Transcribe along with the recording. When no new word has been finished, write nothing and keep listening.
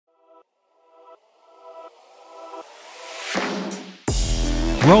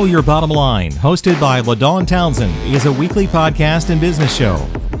Grow Your Bottom Line, hosted by LaDawn Townsend, is a weekly podcast and business show.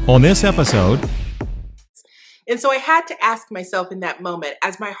 On this episode, and so I had to ask myself in that moment,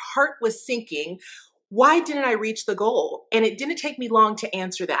 as my heart was sinking, why didn't I reach the goal? And it didn't take me long to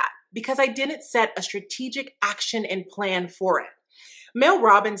answer that, because I didn't set a strategic action and plan for it. Mel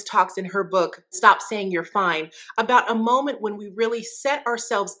Robbins talks in her book, Stop Saying You're Fine, about a moment when we really set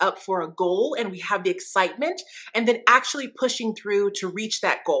ourselves up for a goal and we have the excitement and then actually pushing through to reach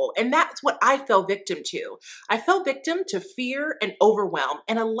that goal. And that's what I fell victim to. I fell victim to fear and overwhelm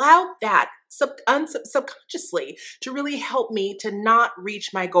and allowed that subconsciously to really help me to not reach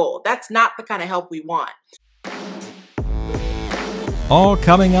my goal. That's not the kind of help we want. all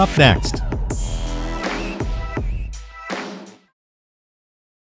coming up next.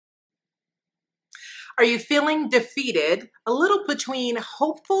 Are you feeling defeated, a little between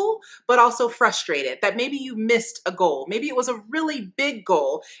hopeful, but also frustrated that maybe you missed a goal? Maybe it was a really big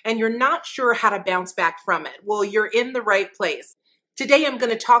goal and you're not sure how to bounce back from it. Well, you're in the right place. Today, I'm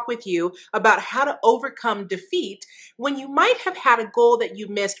going to talk with you about how to overcome defeat when you might have had a goal that you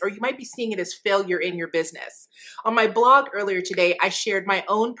missed, or you might be seeing it as failure in your business. On my blog earlier today, I shared my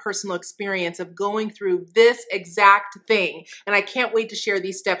own personal experience of going through this exact thing, and I can't wait to share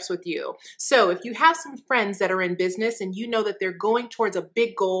these steps with you. So if you have some friends that are in business and you know that they're going towards a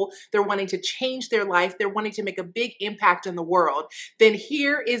big goal, they're wanting to change their life, they're wanting to make a big impact in the world, then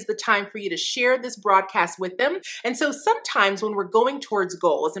here is the time for you to share this broadcast with them. And so sometimes when we're going towards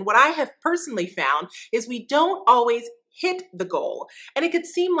goals, and what I have personally found is we don't always hit the goal, and it could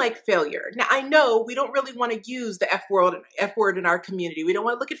seem like failure. Now, I know we don't really want to use the F word in our community. We don't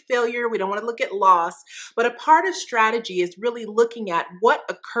want to look at failure. We don't want to look at loss. But a part of strategy is really looking at what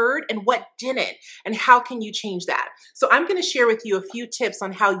occurred and what didn't, and how can you change that. So I'm going to share with you a few tips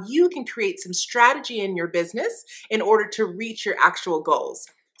on how you can create some strategy in your business in order to reach your actual goals.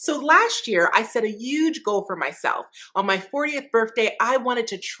 So last year, I set a huge goal for myself. On my 40th birthday, I wanted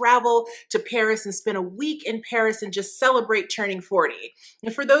to travel to Paris and spend a week in Paris and just celebrate turning 40.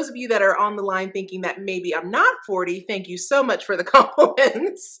 And for those of you that are on the line thinking that maybe I'm not 40, thank you so much for the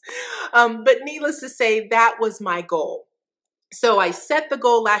compliments. But needless to say, that was my goal. So I set the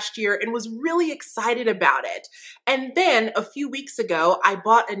goal last year and was really excited about it. And then a few weeks ago, I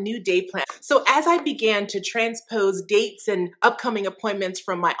bought a new day plan. So as I began to transpose dates and upcoming appointments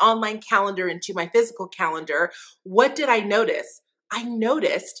from my online calendar into my physical calendar, what did I notice? I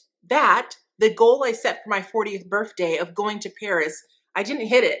noticed that the goal I set for my 40th birthday of going to Paris, I didn't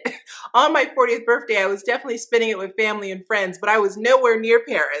hit it. On my 40th birthday, I was definitely spending it with family and friends, but I was nowhere near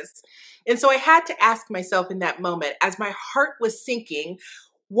Paris. And so I had to ask myself in that moment, as my heart was sinking,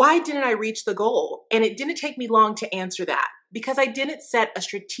 why didn't I reach the goal? And it didn't take me long to answer that, because I didn't set a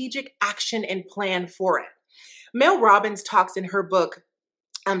strategic action and plan for it. Mel Robbins talks in her book,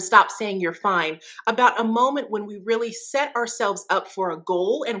 Stop Saying You're Fine, about a moment when we really set ourselves up for a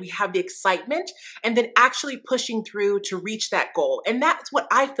goal and we have the excitement and then actually pushing through to reach that goal. And that's what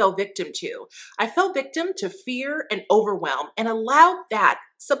I fell victim to. I fell victim to fear and overwhelm and allowed that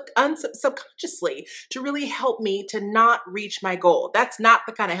subconsciously to really help me to not reach my goal. That's not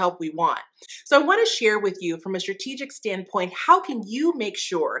the kind of help we want. So I want to share with you from a strategic standpoint, how can you make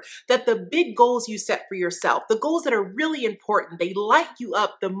sure that the big goals you set for yourself, the goals that are really important, they light you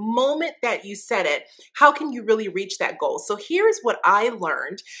up the moment that you set it, how can you really reach that goal? So here's what I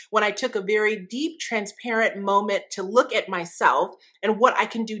learned when I took a very deep, transparent moment to look at myself and what I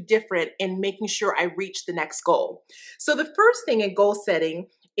can do different in making sure I reach the next goal. So the first thing in goal setting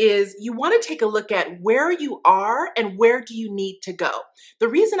is you want to take a look at where you are and where do you need to go. The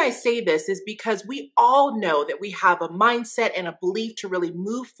reason I say this is because we all know that we have a mindset and a belief to really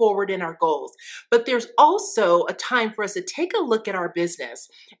move forward in our goals. But there's also a time for us to take a look at our business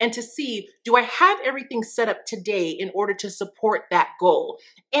and to see, do I have everything set up today in order to support that goal?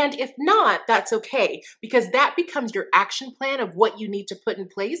 And if not, that's okay, because that becomes your action plan of what you need to put in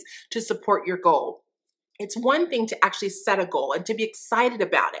place to support your goal. It's one thing to actually set a goal and to be excited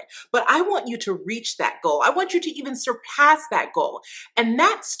about it, but I want you to reach that goal. I want you to even surpass that goal. And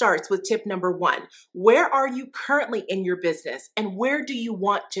that starts with tip number one. Where are you currently in your business and where do you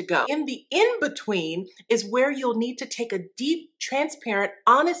want to go? In the in-between is where you'll need to take a deep, transparent,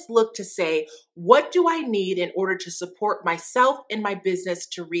 honest look to say, what do I need in order to support myself and my business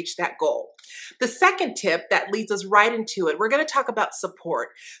to reach that goal? The second tip that leads us right into it, we're going to talk about support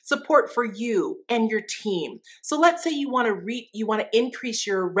for you and your team. So let's say you want to increase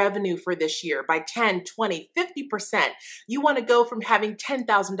your revenue for this year by 10, 20, 50%. You want to go from having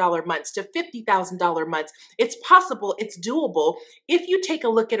 $10,000 months to $50,000 months. It's possible, it's doable if you take a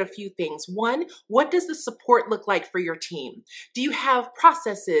look at a few things. One, what does the support look like for your team? Do you have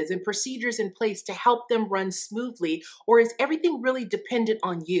processes and procedures in place to help them run smoothly, or is everything really dependent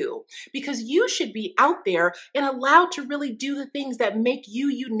on you? Because you should be out there and allowed to really do the things that make you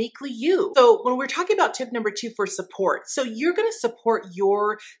uniquely you. So when we're talking about tip number 2 for support, so you're going to support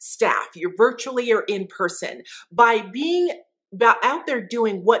your staff, you're virtually or in person, by being out there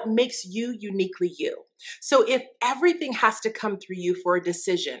doing what makes you uniquely you. So if everything has to come through you for a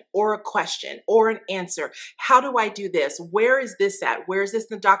decision or a question or an answer, how do I do this? Where is this at? Where is this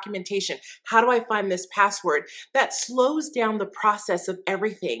in the documentation? How do I find this password? That slows down the process of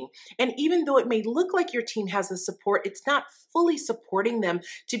everything. And even though it may look like your team has the support, it's not fully supporting them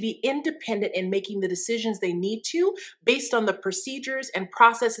to be independent in making the decisions they need to based on the procedures and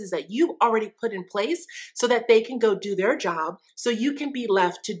processes that you've already put in place so that they can go do their job, so you can be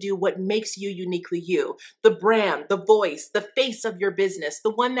left to do what makes you uniquely you. The brand, the voice, the face of your business,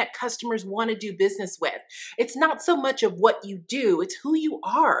 the one that customers want to do business with. It's not so much of what you do, it's who you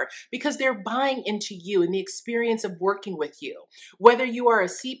are, because they're buying into you and the experience of working with you. Whether you are a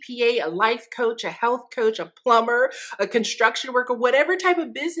CPA, a life coach, a health coach, a plumber, a construction worker, whatever type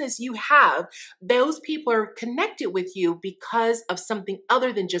of business you have, those people are connected with you because of something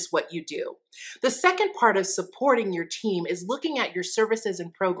other than just what you do. The second part of supporting your team is looking at your services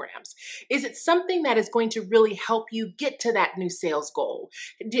and programs. Is it something that is going to really help you get to that new sales goal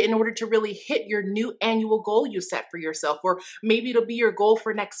in order to really hit your new annual goal you set for yourself? Or maybe it'll be your goal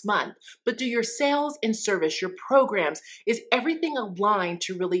for next month. But do your sales and service, your programs, is everything aligned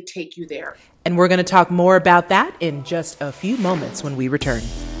to really take you there? And we're going to talk more about that in just a few moments when we return.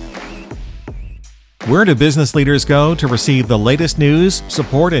 Where do business leaders go to receive the latest news,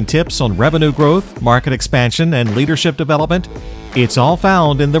 support, and tips on revenue growth, market expansion, and leadership development? It's all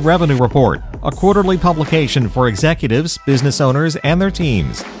found in the Revenue Report, a quarterly publication for executives, business owners, and their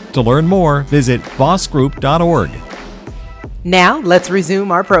teams. To learn more, visit vossgroup.org. Now, let's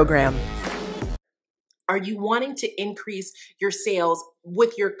resume our program. Are you wanting to increase your sales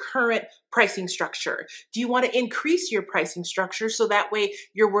with your current pricing structure? Do you want to increase your pricing structure so that way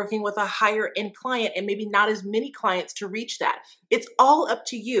you're working with a higher end client and maybe not as many clients to reach that? It's all up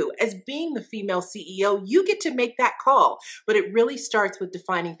to you. As being the female CEO, you get to make that call, but it really starts with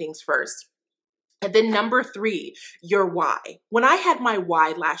defining things first. And then number 3, your why. When I had my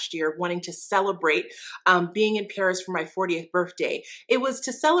why last year, wanting to celebrate being in Paris for my 40th birthday, it was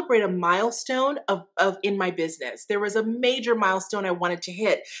to celebrate a milestone of in my business. There was a major milestone I wanted to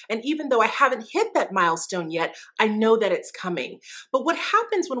hit. And even though I haven't hit that milestone yet, I know that it's coming. But what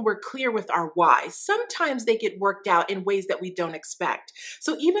happens when we're clear with our why? Sometimes they get worked out in ways that we don't expect.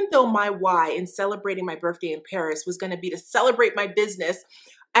 So even though my why in celebrating my birthday in Paris was going to be to celebrate my business,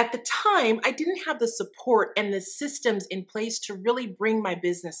 at the time, I didn't have the support and the systems in place to really bring my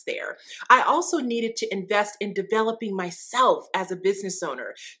business there. I also needed to invest in developing myself as a business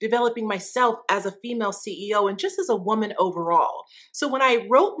owner, developing myself as a female CEO, and just as a woman overall. So when I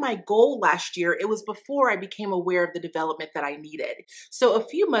wrote my goal last year, it was before I became aware of the development that I needed. So a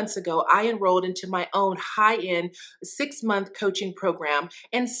few months ago, I enrolled into my own high-end 6-month coaching program.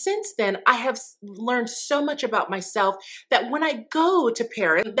 And since then, I have learned so much about myself that when I go to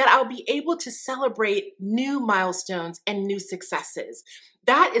Paris, that I'll be able to celebrate new milestones and new successes.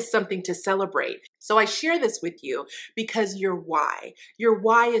 That is something to celebrate. So I share this with you because your why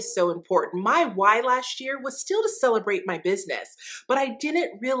is so important. My why last year was still to celebrate my business, but I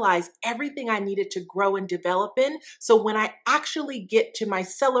didn't realize everything I needed to grow and develop in. So when I actually get to my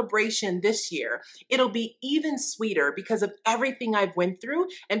celebration this year, it'll be even sweeter because of everything I've went through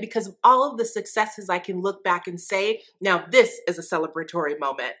and because of all of the successes I can look back and say, now this is a celebratory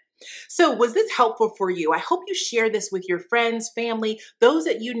moment. So was this helpful for you? I hope you share this with your friends, family, those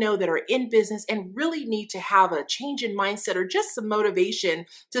that you know that are in business and really need to have a change in mindset or just some motivation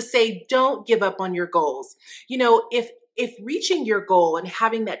to say, don't give up on your goals. You know, if reaching your goal and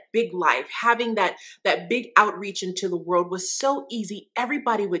having that big life, having that big outreach into the world was so easy,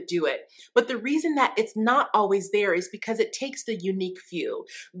 everybody would do it. But the reason that it's not always there is because it takes the unique few,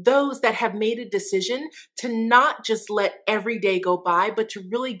 those that have made a decision to not just let every day go by, but to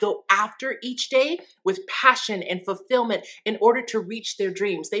really go after each day with passion and fulfillment in order to reach their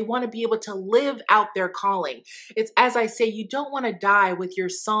dreams. They want to be able to live out their calling. It's, as I say, you don't want to die with your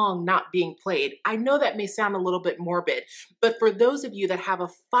song not being played. I know that may sound a little bit morbid, but for those of you that have a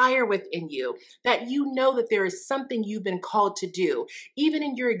fire within you, that you know that there is something you've been called to do, even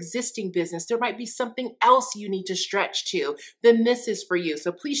in your existing business, there might be something else you need to stretch to, then this is for you.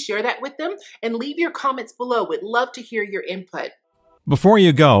 So please share that with them and leave your comments below. We'd love to hear your input. Before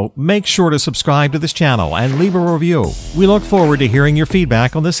you go, make sure to subscribe to this channel and leave a review. We look forward to hearing your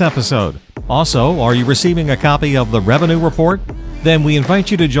feedback on this episode. Also, are you receiving a copy of the Revenue Report? Then we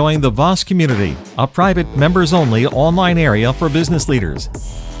invite you to join the Voss Community, a private members-only online area for business leaders.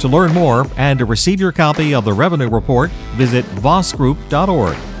 To learn more and to receive your copy of the Revenue Report, visit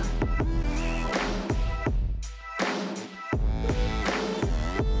vossgroup.org.